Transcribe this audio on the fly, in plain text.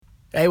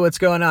Hey, what's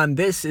going on?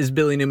 This is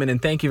Billy Newman,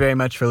 and thank you very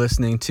much for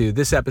listening to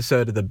this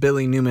episode of the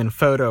Billy Newman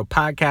Photo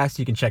Podcast.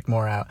 You can check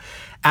more out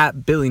at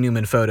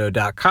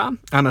billynewmanphoto.com.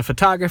 I'm a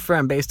photographer.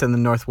 I'm based in the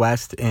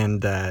Northwest,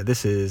 and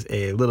this is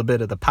a little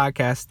bit of the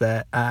podcast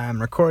that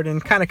I'm recording,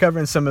 kind of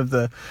covering some of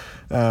the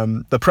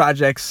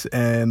projects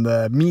and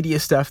the media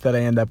stuff that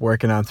I end up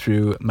working on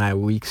through my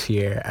weeks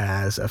here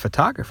as a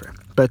photographer.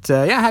 But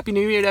Happy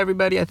New Year to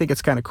everybody. I think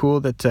it's kind of cool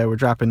that we're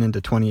dropping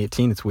into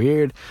 2018. It's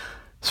weird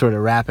sort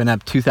of wrapping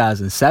up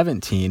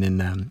 2017,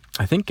 and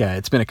I think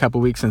it's been a couple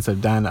weeks since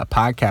I've done a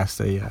podcast.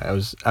 I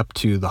was up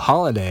to the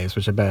holidays,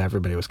 which I bet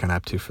everybody was kind of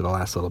up to for the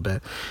last little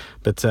bit,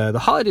 but the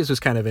holidays was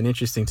kind of an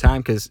interesting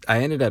time because I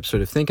ended up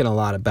sort of thinking a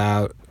lot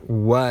about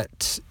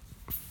what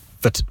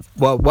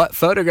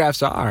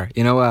photographs are.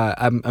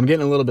 I'm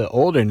getting a little bit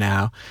older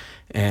now,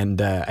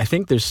 and I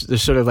think there's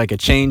sort of like a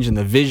change in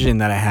the vision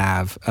that I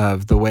have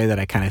of the way that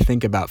I kind of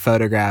think about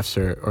photographs,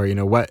 or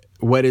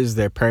what is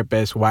their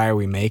purpose? Why are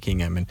we making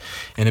them? And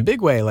in a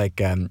big way,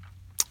 like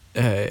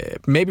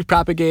maybe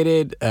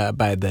propagated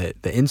by the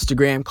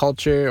Instagram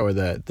culture or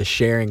the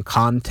sharing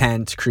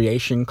content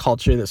creation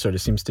culture that sort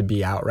of seems to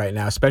be out right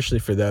now, especially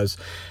for those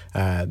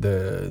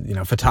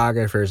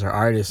photographers or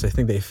artists. I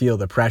think they feel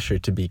the pressure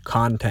to be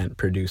content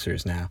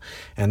producers now,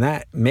 and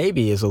that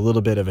maybe is a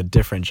little bit of a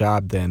different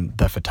job than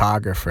the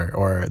photographer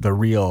or the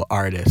real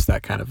artist,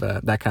 that kind of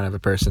a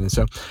person. And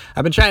so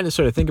I've been trying to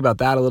sort of think about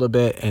that a little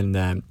bit,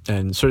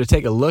 and sort of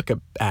take a look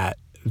at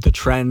the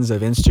trends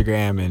of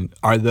Instagram, and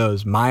are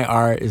those my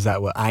art? Is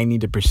that what I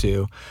need to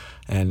pursue?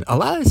 And a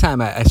lot of the time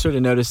I sort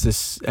of notice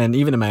this, and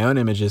even in my own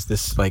images,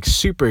 this like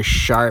super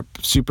sharp,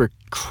 super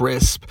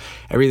crisp,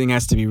 everything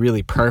has to be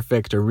really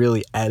perfect or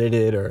really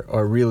edited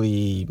or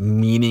really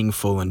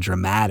meaningful and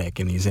dramatic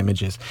in these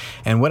images.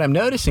 And what I'm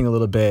noticing a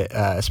little bit,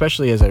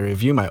 especially as I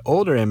review my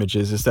older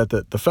images, is that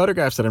the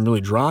photographs that I'm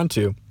really drawn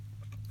to,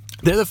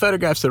 they're the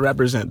photographs that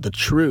represent the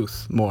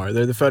truth more.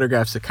 They're the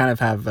photographs that kind of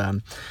have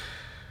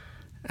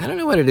I don't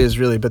know what it is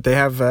really, but they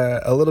have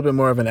a little bit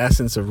more of an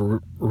essence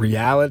of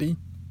reality,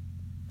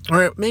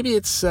 or maybe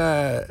it's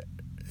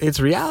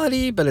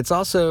reality, but it's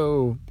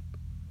also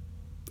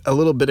a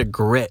little bit of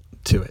grit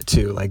to it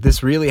too. Like,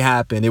 this really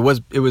happened. It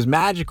was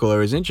magical, or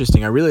it was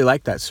interesting. I really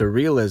like that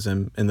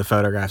surrealism in the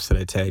photographs that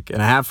I take, and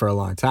I have for a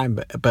long time.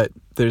 But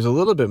there's a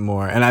little bit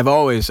more, and I've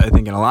always, I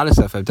think, in a lot of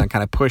stuff I've done,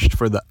 kind of pushed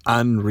for the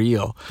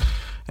unreal.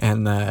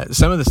 And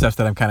some of the stuff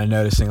that I'm kind of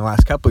noticing the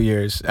last couple of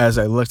years, as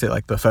I looked at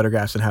like the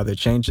photographs and how they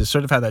changed, is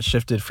sort of how that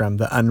shifted from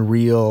the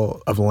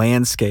unreal of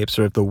landscapes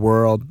or of the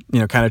world,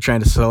 kind of trying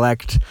to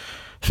select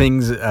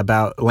things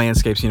about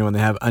landscapes, when they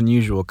have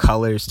unusual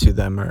colors to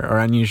them, or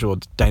unusual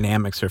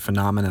dynamics or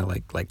phenomena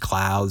like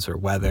clouds or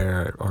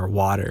weather or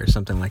water or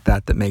something like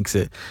that makes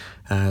it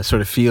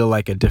sort of feel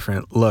like a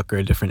different look or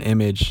a different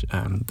image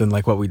than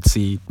like what we'd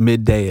see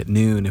midday at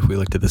noon if we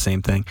looked at the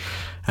same thing.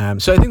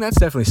 So I think that's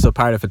definitely still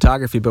part of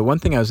photography. But one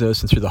thing I was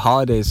noticing through the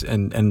holidays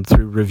and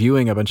through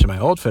reviewing a bunch of my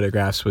old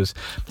photographs was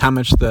how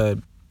much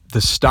the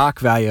stock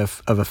value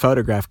of a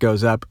photograph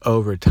goes up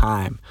over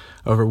time.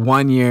 Over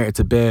 1 year, it's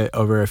a bit.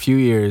 Over a few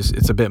years,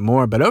 it's a bit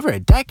more. But over a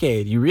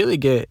decade, you really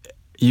get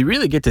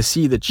to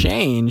see the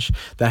change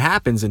that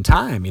happens in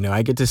time.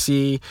 I get to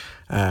see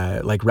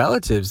like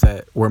relatives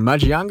that were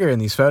much younger in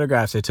these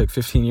photographs I took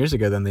 15 years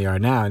ago than they are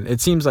now. And it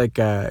seems like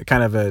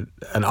kind of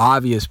an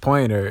obvious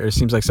point, or it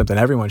seems like something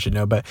everyone should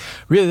know. But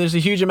really, there's a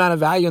huge amount of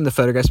value in the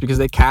photographs because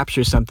they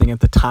capture something at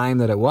the time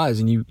that it was,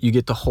 and you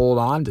get to hold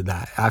on to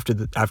that after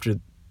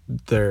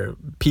their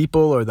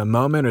people or the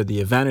moment or the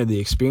event or the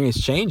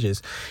experience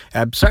changes.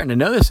 I'm starting to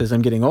notice as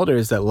I'm getting older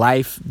is that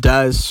life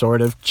does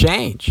sort of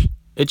change.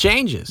 It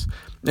changes.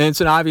 And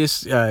it's an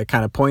obvious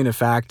kind of point of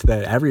fact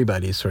that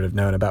everybody's sort of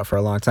known about for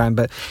a long time.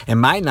 But in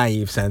my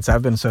naive sense,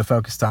 I've been so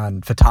focused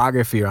on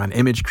photography or on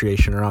image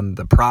creation or on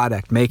the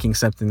product, making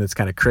something that's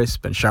kind of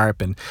crisp and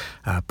sharp and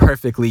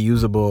perfectly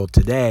usable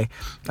today.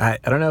 I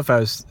don't know if I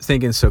was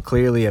thinking so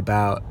clearly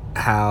about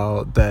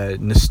how the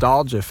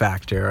nostalgia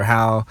factor, or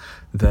how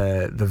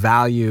the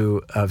value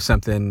of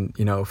something,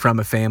 from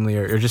a family,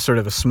 or just sort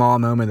of a small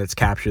moment that's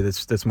captured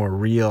that's more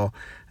real,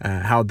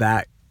 how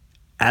that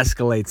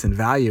escalates in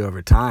value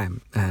over time.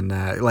 And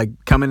like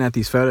coming at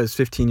these photos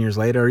 15 years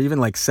later, or even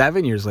like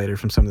 7 years later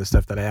from some of the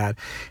stuff that I had,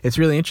 it's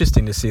really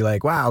interesting to see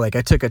like, wow, like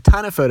I took a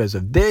ton of photos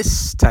of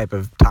this type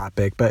of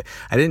topic, but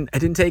I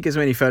didn't take as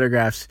many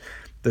photographs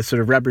that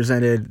sort of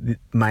represented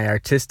my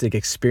artistic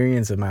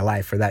experience of my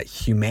life, or that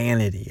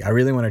humanity. I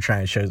really want to try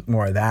and show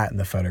more of that in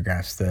the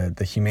photographs,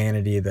 the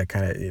humanity, the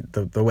kind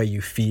of the way you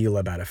feel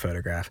about a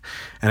photograph.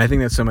 And I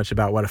think that's so much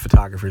about what a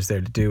photographer is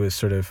there to do, is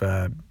sort of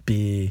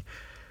be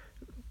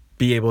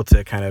able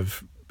to kind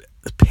of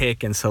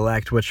pick and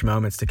select which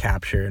moments to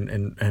capture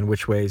and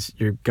which ways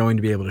you're going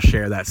to be able to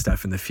share that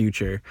stuff in the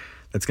future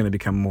that's going to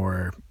become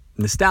more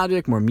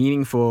nostalgic, more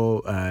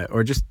meaningful,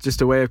 or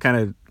just a way of kind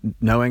of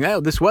knowing, oh,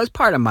 this was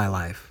part of my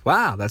life.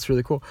 Wow, that's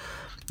really cool.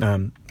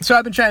 So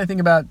I've been trying to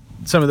think about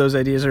some of those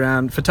ideas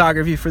around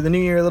photography for the new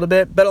year a little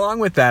bit. But along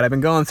with that, I've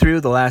been going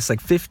through the last like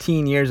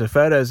 15 years of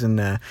photos in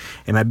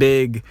my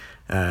big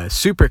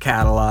super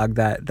catalog,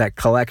 that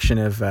collection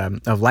of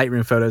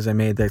Lightroom photos I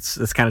made.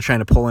 That's kind of trying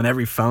to pull in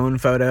every phone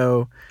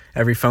photo,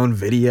 every phone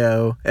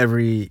video,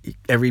 every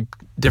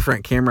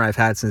different camera I've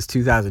had since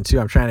 2002.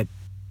 I'm trying to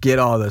get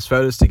all those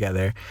photos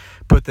together,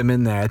 put them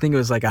in there. I think it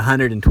was like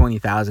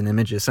 120,000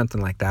 images,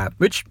 something like that,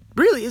 which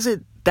really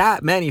isn't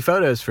that many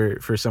photos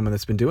for someone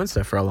that's been doing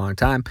stuff for a long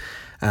time.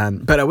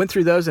 But I went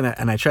through those and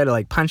I tried to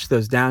like punch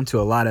those down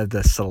to a lot of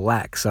the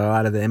selects, so a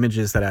lot of the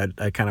images that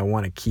I kind of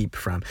want to keep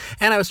from.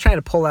 And I was trying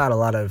to pull out a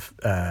lot of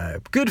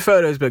good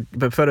photos,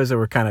 but photos that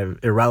were kind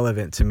of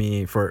irrelevant to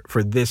me for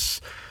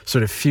this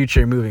sort of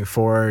future moving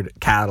forward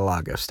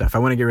catalog of stuff. I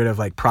want to get rid of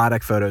like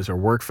product photos or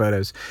work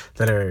photos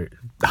that are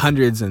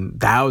hundreds and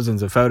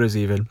thousands of photos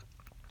even,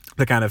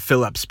 to kind of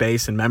fill up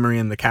space and memory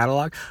in the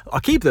catalog. I'll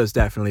keep those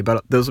definitely,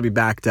 but those will be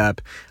backed up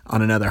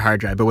on another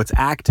hard drive. But what's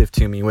active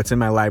to me, what's in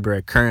my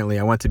library currently,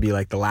 I want to be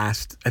like the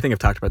last, I think I've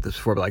talked about this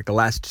before, but like the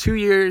last 2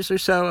 years or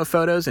so of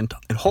photos in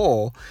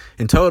total,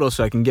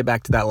 so I can get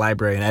back to that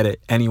library and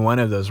edit any one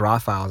of those raw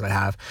files I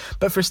have.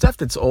 But for stuff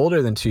that's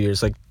older than 2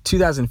 years, like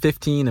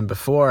 2015 and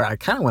before, I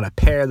kind of want to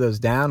pare those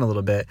down a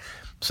little bit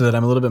so that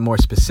I'm a little bit more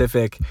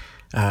specific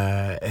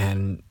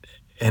and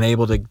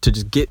able to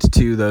just get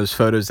to those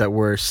photos that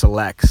were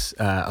selects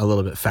a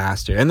little bit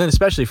faster. And then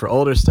especially for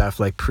older stuff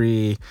like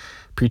pre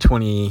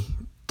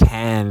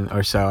 2010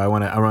 or so, I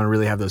want to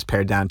really have those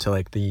pared down to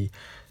like the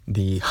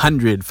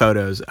 100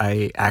 photos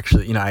I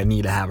actually, I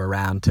need to have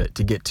around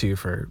to get to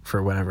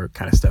for whatever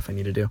kind of stuff I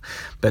need to do.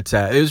 But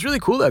it was really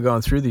cool though,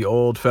 going through the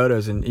old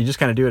photos, and you just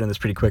kind of do it in this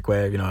pretty quick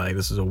way. Like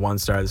this is a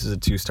 1-star, this is a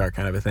 2-star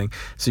kind of a thing.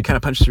 So you kind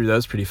of punch through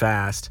those pretty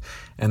fast,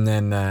 and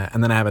then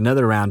I have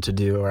another round to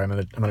do, or I'm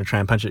gonna try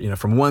and punch it,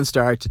 from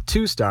 1-star to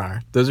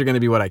 2-star. Those are going to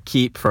be what I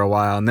keep for a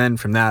while, and then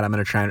from that I'm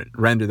going to try and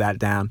render that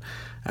down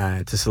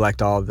to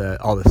select all the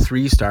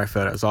 3-star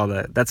photos.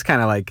 That's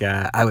kind of like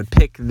I would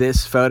pick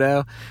this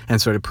photo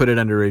and sort of put it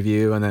under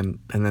review, and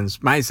then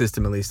my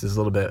system at least is a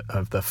little bit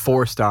of the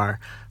 4-star,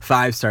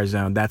 5-star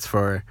zone. That's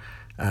for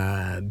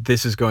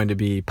this is going to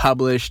be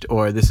published,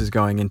 or this is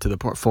going into the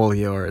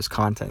portfolio or as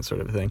content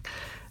sort of a thing.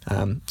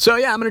 So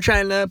yeah, I'm going to try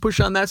and push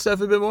on that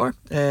stuff a bit more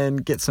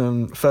and get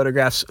some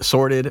photographs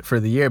sorted for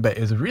the year. But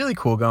it was really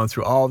cool going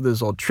through all of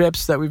those old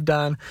trips that we've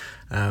done,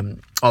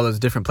 all those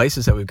different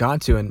places that we've gone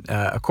to. And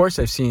of course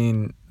I've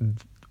seen,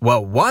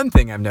 one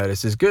thing I've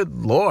noticed is, good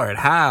Lord,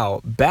 how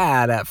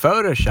bad at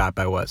Photoshop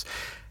I was.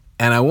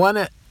 And I want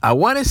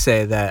to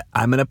say that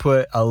I'm going to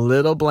put a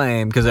little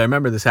blame, because I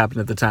remember this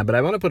happened at the time, but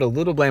I want to put a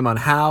little blame on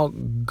how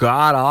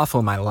god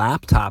awful my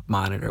laptop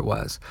monitor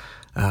was.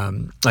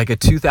 Like a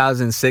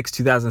 2006,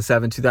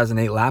 2007,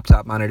 2008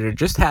 laptop monitor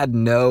just had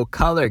no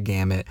color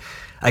gamut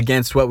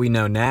against what we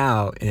know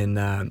now in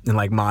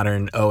like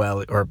modern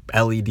OLED or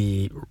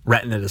LED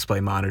retina display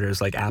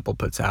monitors like Apple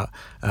puts out,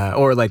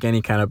 or like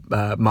any kind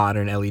of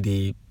modern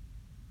LED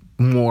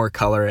more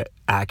color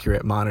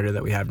accurate monitor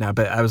that we have now.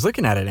 But I was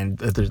looking at it, and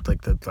there's like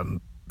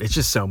it's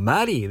just so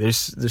muddy.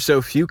 There's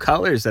so few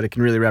colors that it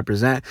can really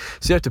represent.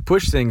 So you have to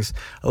push things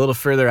a little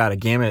further out of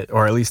gamut,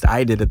 or at least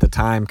I did at the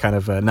time, kind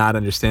of not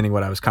understanding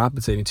what I was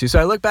compensating to. So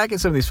I look back at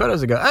some of these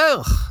photos and go,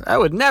 oh, I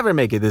would never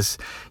make it this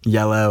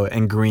yellow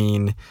and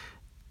green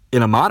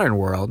in a modern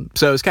world.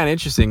 So it was kind of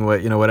interesting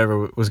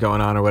whatever was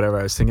going on or whatever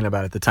I was thinking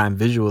about at the time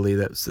visually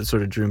that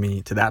sort of drew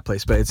me to that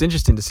place. But it's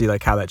interesting to see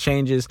like how that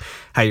changes,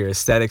 how your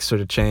aesthetics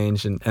sort of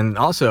change, and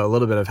also a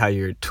little bit of how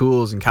your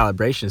tools and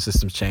calibration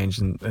systems change,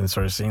 and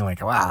sort of seeing like,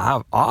 wow,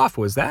 how off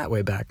was that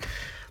way back?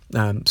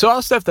 So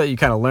all stuff that you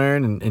kind of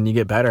learn and you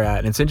get better at.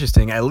 And it's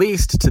interesting, at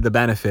least to the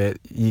benefit,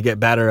 you get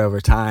better over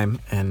time.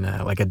 And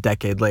like a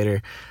decade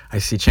later, I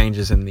see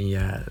changes in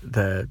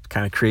the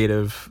kind of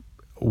creative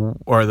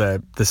or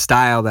the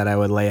style that I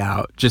would lay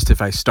out just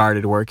if I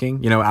started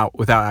working, out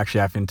without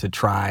actually having to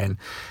try and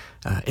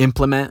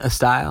implement a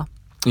style,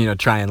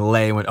 try and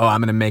lay when, I'm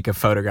going to make a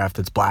photograph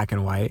that's black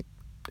and white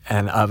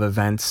and of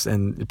events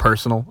and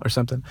personal or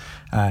something,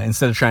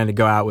 instead of trying to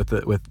go out with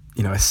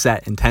a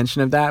set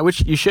intention of that,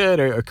 which you should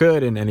or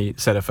could in any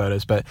set of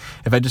photos. But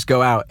if I just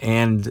go out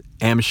and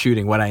am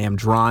shooting what I am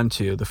drawn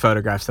to, the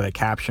photographs that I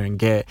capture and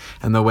get,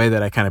 and the way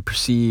that I kind of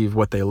perceive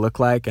what they look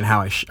like and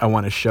how I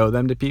want to show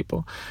them to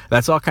people,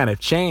 that's all kind of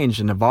changed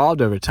and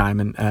evolved over time.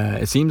 And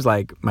it seems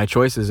like my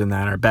choices in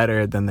that are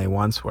better than they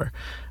once were.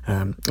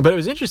 But it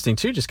was interesting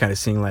too, just kind of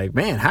seeing like,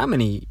 man, how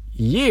many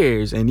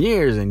years and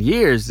years and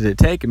years did it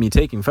take me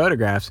taking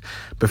photographs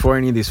before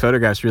any of these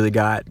photographs really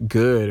got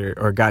good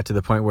or got to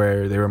the point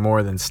where they were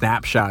more than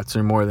snapshots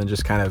or more than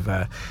just kind of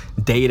a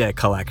data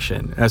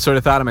collection. And I sort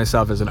of thought of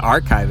myself as an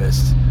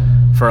archivist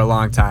for a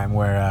long time,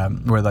 where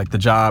like the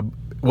job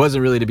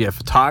wasn't really to be a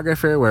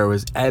photographer, where it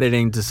was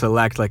editing to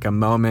select like a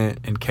moment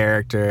and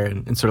character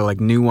and sort of like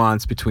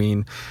nuance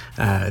between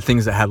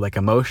things that had like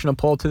emotional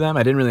pull to them.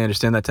 I didn't really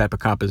understand that type of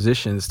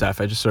composition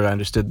stuff. I just sort of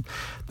understood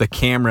the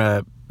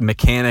camera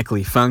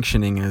mechanically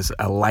functioning as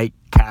a light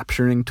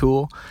capturing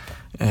tool.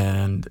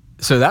 And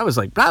so that was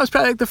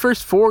probably like the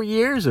first 4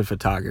 years of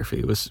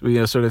photography, was,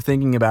 sort of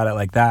thinking about it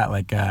like that,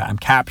 like I'm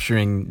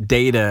capturing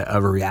data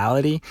of a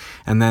reality,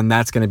 and then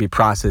that's going to be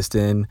processed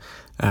in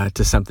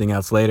to something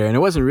else later. And it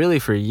wasn't really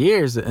for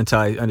years until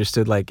I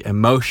understood like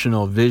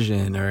emotional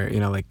vision, or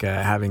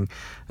having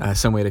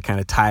some way to kind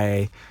of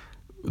tie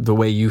the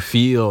way you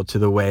feel to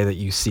the way that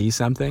you see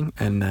something.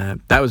 And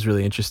that was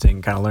really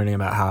interesting, kind of learning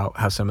about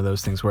how some of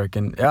those things work.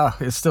 And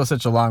it's still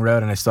such a long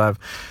road, and I still have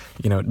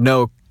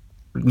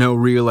no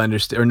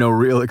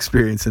real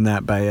experience in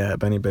that by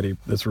anybody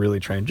that's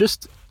really trained.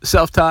 Just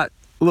self-taught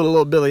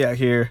little Billy out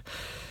here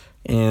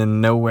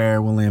in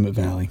nowhere Willamette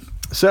Valley.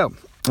 So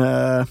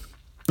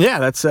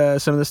that's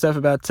some of the stuff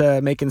about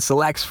making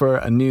selects for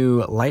a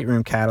new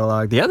Lightroom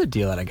catalog. The other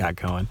deal that I got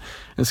going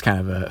is kind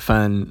of a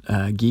fun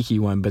geeky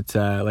one, but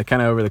like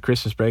kind of over the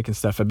Christmas break and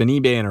stuff, I've been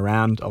eBaying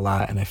around a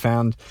lot, and I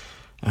found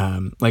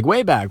like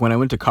way back when I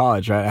went to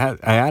college, right,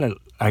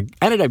 I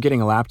ended up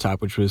getting a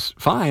laptop, which was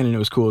fine, and it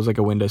was cool. It was like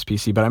a Windows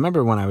PC. But I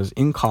remember when I was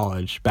in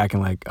college back in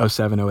like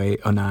 07,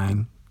 08,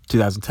 09,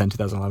 2010,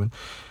 2011,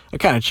 it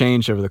kind of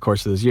changed over the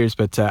course of those years.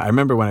 But I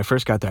remember when I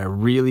first got there, I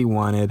really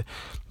wanted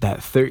that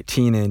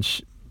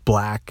 13-inch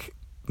black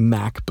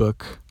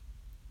MacBook.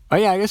 Oh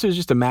yeah, I guess it was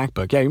just a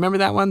MacBook. Yeah, you remember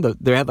that one?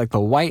 They had like the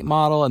white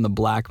model and the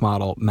black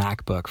model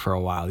MacBook for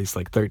a while, these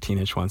like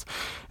 13-inch ones.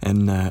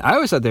 And I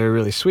always thought they were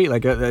really sweet.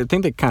 Like I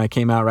think they kind of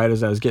came out right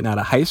as I was getting out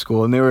of high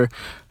school, and they were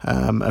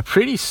a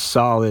pretty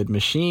solid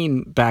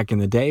machine back in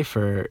the day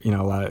for, a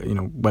lot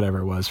of,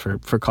 whatever it was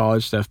for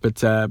college stuff. But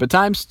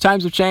times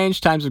have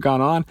changed, times have gone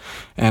on.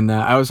 And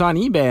I was on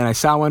eBay and I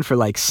saw one for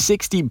like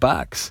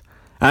 $60.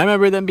 I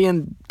remember them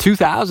being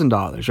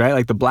 $2,000, right?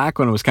 Like the black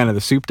one was kind of the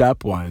souped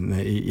up one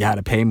that you had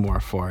to pay more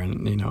for,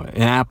 and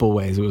in Apple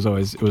ways, it was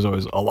always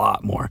a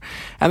lot more,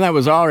 and that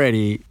was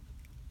already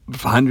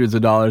hundreds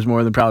of dollars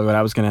more than probably what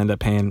I was going to end up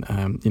paying,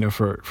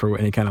 for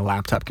any kind of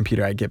laptop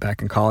computer I'd get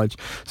back in college.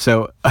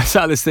 So I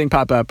saw this thing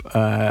pop up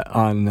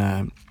on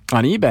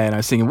eBay, and I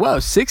was thinking, whoa,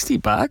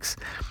 $60?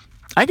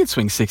 I could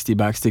swing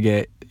 $60 to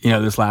get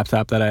this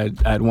laptop that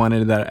I'd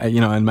wanted, that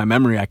in my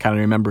memory I kind of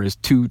remember is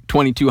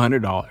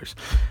 $2,200.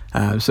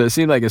 So it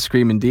seemed like a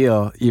screaming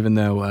deal, even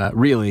though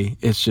really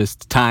it's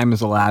just time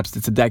has elapsed.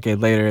 It's a decade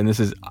later, and this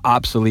is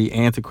obsolete,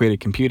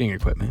 antiquated computing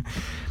equipment.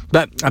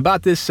 But I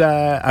bought this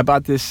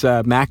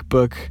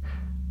MacBook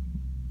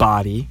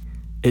body.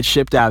 It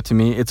shipped out to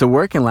me. It's a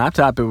working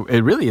laptop.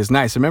 It really is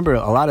nice. I remember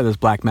a lot of those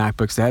black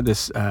MacBooks, they had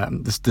this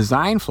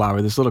design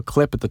flower, this little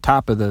clip at the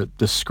top of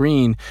the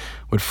screen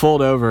would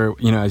fold over,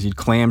 as you'd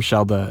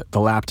clamshell the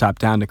laptop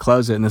down to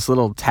close it, and this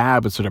little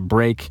tab would sort of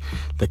break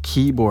the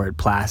keyboard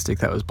plastic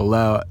that was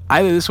below.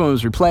 Either this one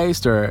was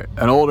replaced or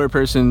an older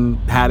person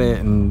had it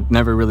and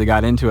never really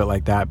got into it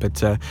like that,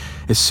 but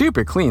it's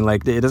super clean.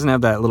 Like it doesn't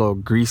have that little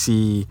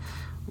greasy,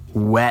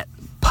 wet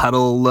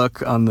puddle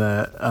look on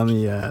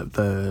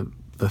the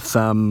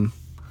thumb,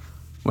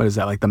 what is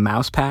that, like the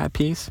mouse pad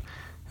piece,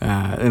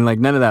 and like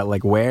none of that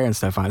like wear and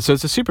stuff on it. So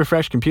it's a super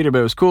fresh computer, but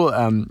it was cool,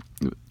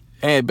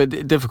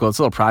 but difficult. It's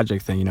a little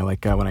project thing,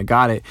 when I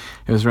got it,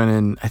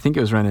 I think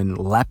it was running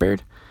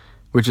Leopard,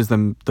 which is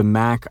the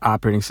Mac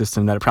operating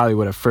system that it probably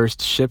would have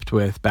first shipped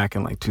with back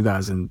in like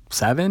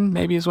 2007,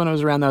 maybe is when it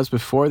was around. That was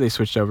before they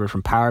switched over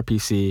from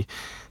PowerPC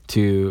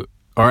to,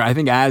 or I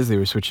think as they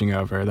were switching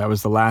over, that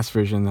was the last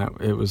version that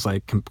it was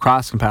like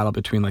cross-compatible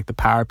between like the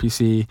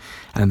PowerPC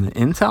and the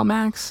Intel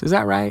Macs. Is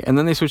that right? And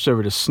then they switched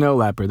over to Snow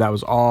Leopard. That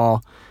was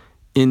all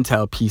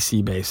Intel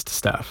PC-based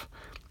stuff.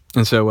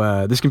 And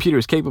so this computer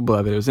was capable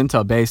of it. It was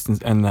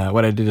Intel-based, and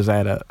what I did is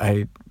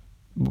I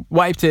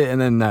wiped it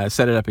and then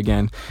set it up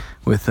again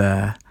with,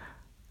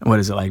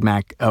 like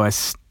Mac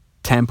OS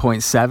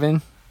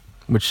 10.7,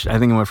 which I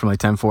think it went from like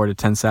 10.4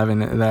 to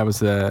 10.7. That was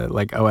the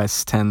like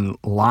OS 10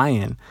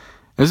 Lion.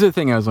 This is the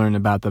thing I was learning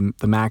about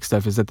the Mac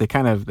stuff, is that they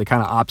kind of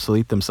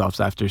obsolete themselves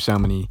after so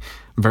many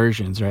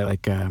versions, right?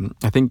 Like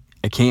I think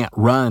it can't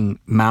run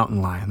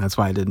Mountain Lion. That's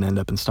why I didn't end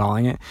up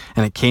installing it.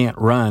 And it can't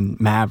run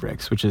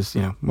Mavericks, which is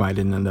why I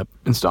didn't end up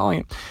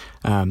installing it.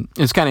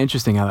 It's kind of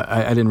interesting how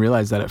I didn't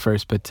realize that at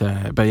first, but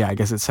yeah, I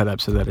guess it's set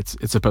up so that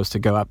it's supposed to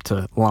go up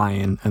to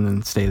Lion and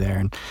then stay there.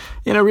 And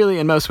really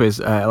in most ways,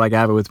 like I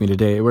have it with me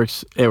today, it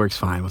works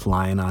fine with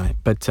Lion on it.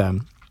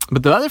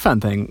 But the other fun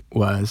thing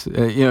was,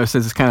 since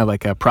it's kind of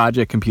like a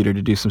project computer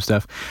to do some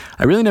stuff,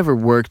 I really never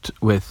worked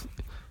with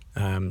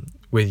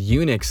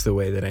Unix the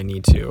way that I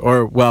need to,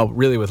 or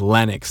really with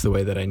Linux the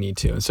way that I need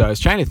to. And so I was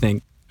trying to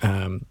think,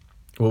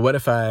 what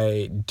if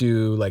I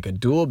do like a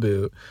dual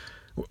boot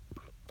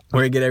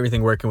where I get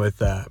everything working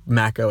with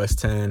Mac OS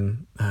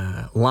 10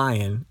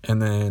 Lion,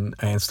 and then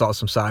I install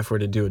some software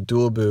to do a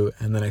dual boot,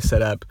 and then I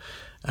set up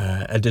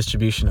a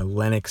distribution of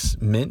Linux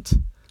Mint,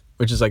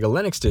 which is like a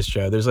Linux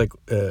distro. There's like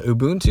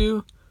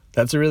Ubuntu.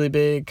 That's a really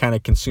big kind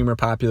of consumer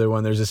popular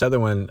one. There's this other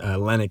one,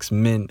 Linux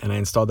Mint, and I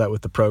installed that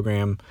with the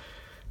program.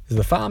 Is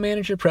the file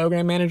manager,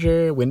 program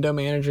manager, window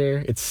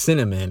manager? It's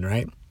Cinnamon,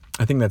 right?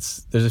 I think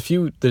there's a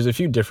few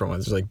different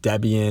ones. There's like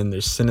Debian,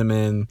 there's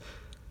Cinnamon,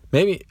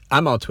 Maybe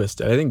I'm all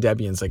twisted. I think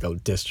Debian's like a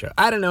distro.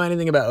 I don't know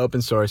anything about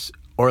open source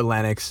or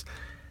Linux.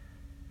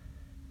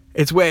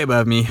 It's way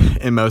above me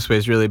in most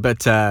ways, really.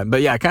 But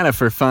yeah, kind of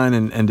for fun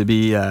and to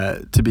be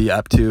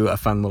up to a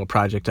fun little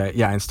project.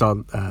 I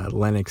installed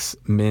Linux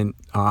Mint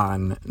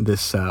on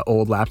this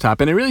old laptop,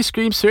 and it really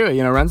screams through it.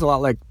 It runs a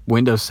lot like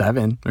Windows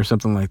 7 or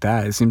something like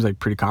that. It seems like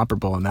pretty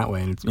comparable in that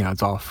way, and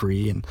it's all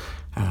free, and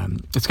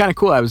it's kind of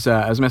cool. I was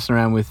messing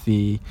around with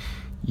the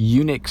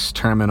Unix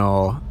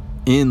terminal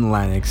in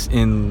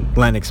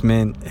Linux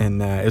Mint,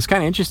 and it was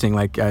kind of interesting,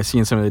 like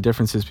seeing some of the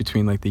differences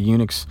between like the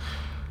Unix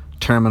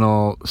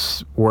terminal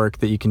work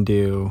that you can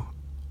do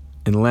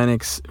in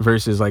Linux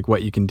versus like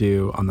what you can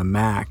do on the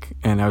Mac.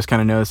 And I was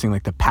kind of noticing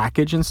like the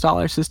package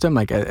installer system,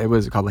 like it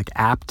was called like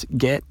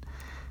apt-get,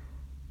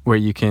 where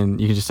you can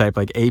just type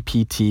like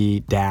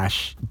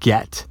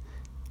apt-get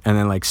and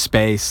then like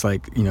space,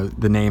 like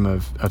the name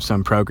of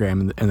some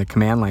program in the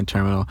command line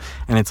terminal,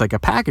 and it's like a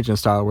package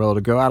installer where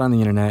it'll go out on the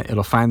internet,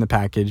 it'll find the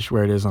package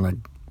where it is on a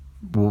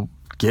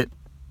Git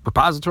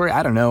repository.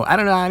 I don't know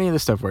how any of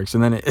this stuff works,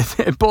 and then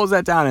it pulls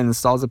that down and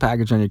installs the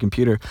package on your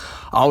computer,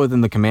 all within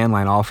the command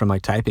line, all from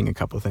like typing a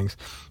couple of things.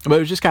 But it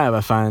was just kind of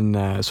a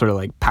fun sort of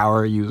like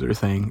power user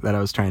thing that I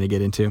was trying to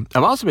get into.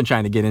 I've also been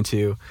trying to get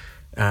into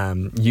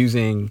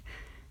using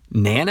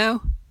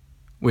Nano,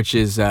 which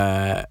is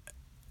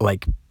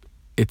like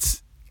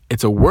it's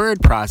a word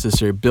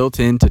processor built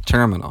into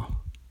Terminal.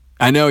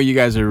 I know you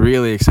guys are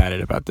really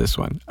excited about this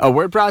one. A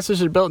word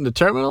processor built into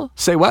Terminal?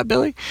 Say what,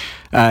 Billy?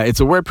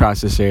 It's a word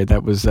processor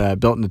that was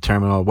built into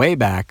Terminal way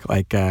back,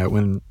 like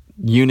when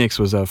Unix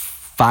was a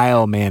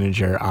file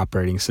manager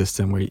operating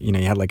system, where you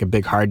had like a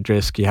big hard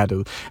disk. You had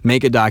to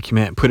make a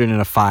document, put it in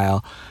a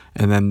file,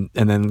 and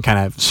then kind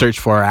of search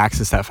for or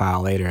access that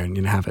file later, and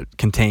have it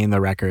contain the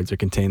records or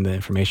contain the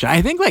information.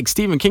 I think like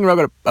Stephen King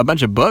wrote a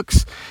bunch of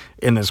books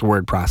in this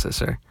word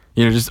processor.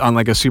 Just on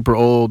like a super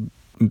old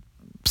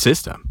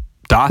system.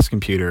 DOS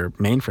computer,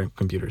 mainframe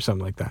computer,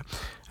 something like that.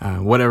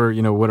 Whatever,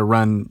 would have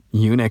run a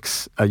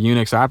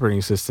Unix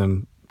operating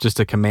system, just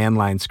a command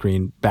line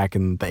screen back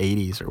in the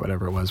 80s or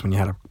whatever it was when you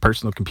had a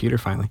personal computer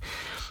finally.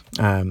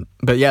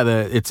 But yeah,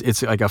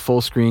 it's like a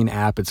full screen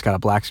app. It's got a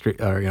black screen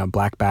or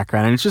black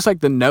background, and it's just like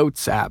the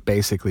Notes app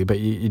basically. But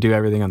you do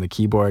everything on the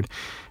keyboard,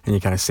 and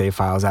you kind of save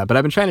files out. But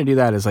I've been trying to do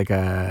that as like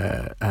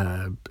a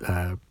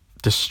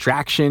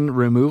distraction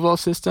removal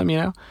system.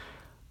 You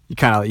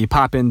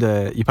pop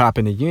into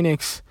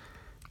Unix.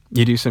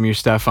 You do some of your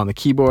stuff on the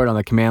keyboard, on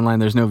the command line.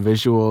 There's no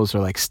visuals or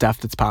like stuff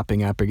that's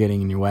popping up or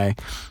getting in your way.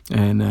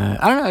 And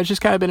I don't know, it's just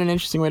kind of been an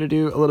interesting way to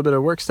do a little bit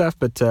of work stuff.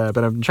 But I've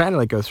been trying to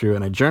like go through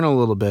and I journal a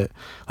little bit.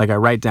 Like I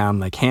write down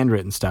like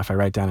handwritten stuff. I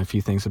write down a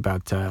few things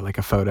about like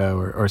a photo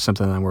or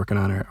something that I'm working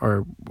on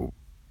or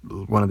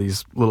one of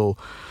these little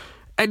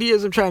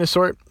ideas I'm trying to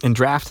sort and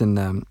draft, and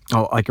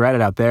I'll like write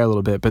it out there a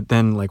little bit. But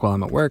then like while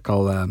I'm at work,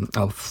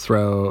 I'll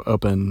throw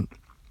open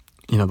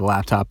the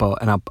laptop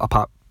and I'll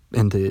pop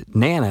into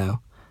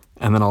Nano.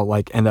 And then I'll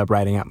like end up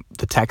writing out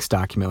the text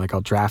document. Like I'll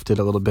draft it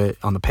a little bit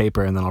on the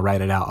paper and then I'll write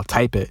it out. I'll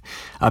type it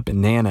up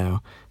in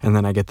Nano, and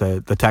then I get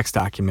the text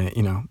document,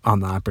 on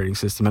the operating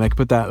system, and I can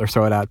put that or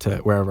throw it out to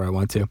wherever I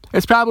want to.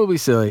 It's probably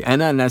silly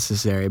and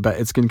unnecessary, but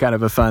it's been kind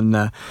of a fun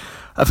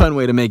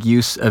way to make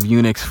use of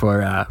Unix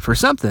for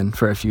something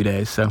for a few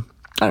days. So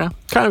I don't know,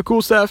 kind of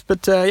cool stuff.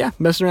 But yeah,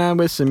 messing around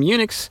with some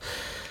Unix,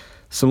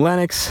 some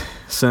Linux,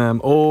 some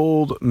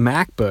old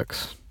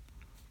MacBooks.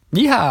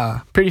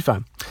 Yeehaw, pretty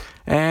fun.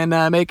 And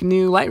make a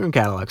new Lightroom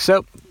catalog.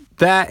 So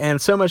that and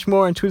so much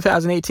more in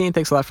 2018.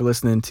 Thanks a lot for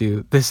listening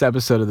to this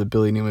episode of the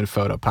Billy Newman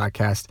Photo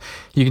Podcast.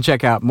 You can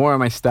check out more of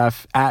my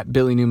stuff at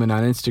Billy Newman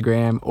on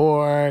Instagram,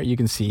 or you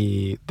can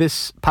see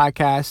this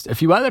podcast, a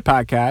few other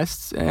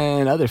podcasts,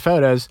 and other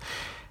photos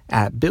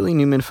at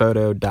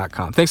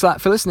billynewmanphoto.com. Thanks a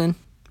lot for listening.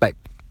 Bye.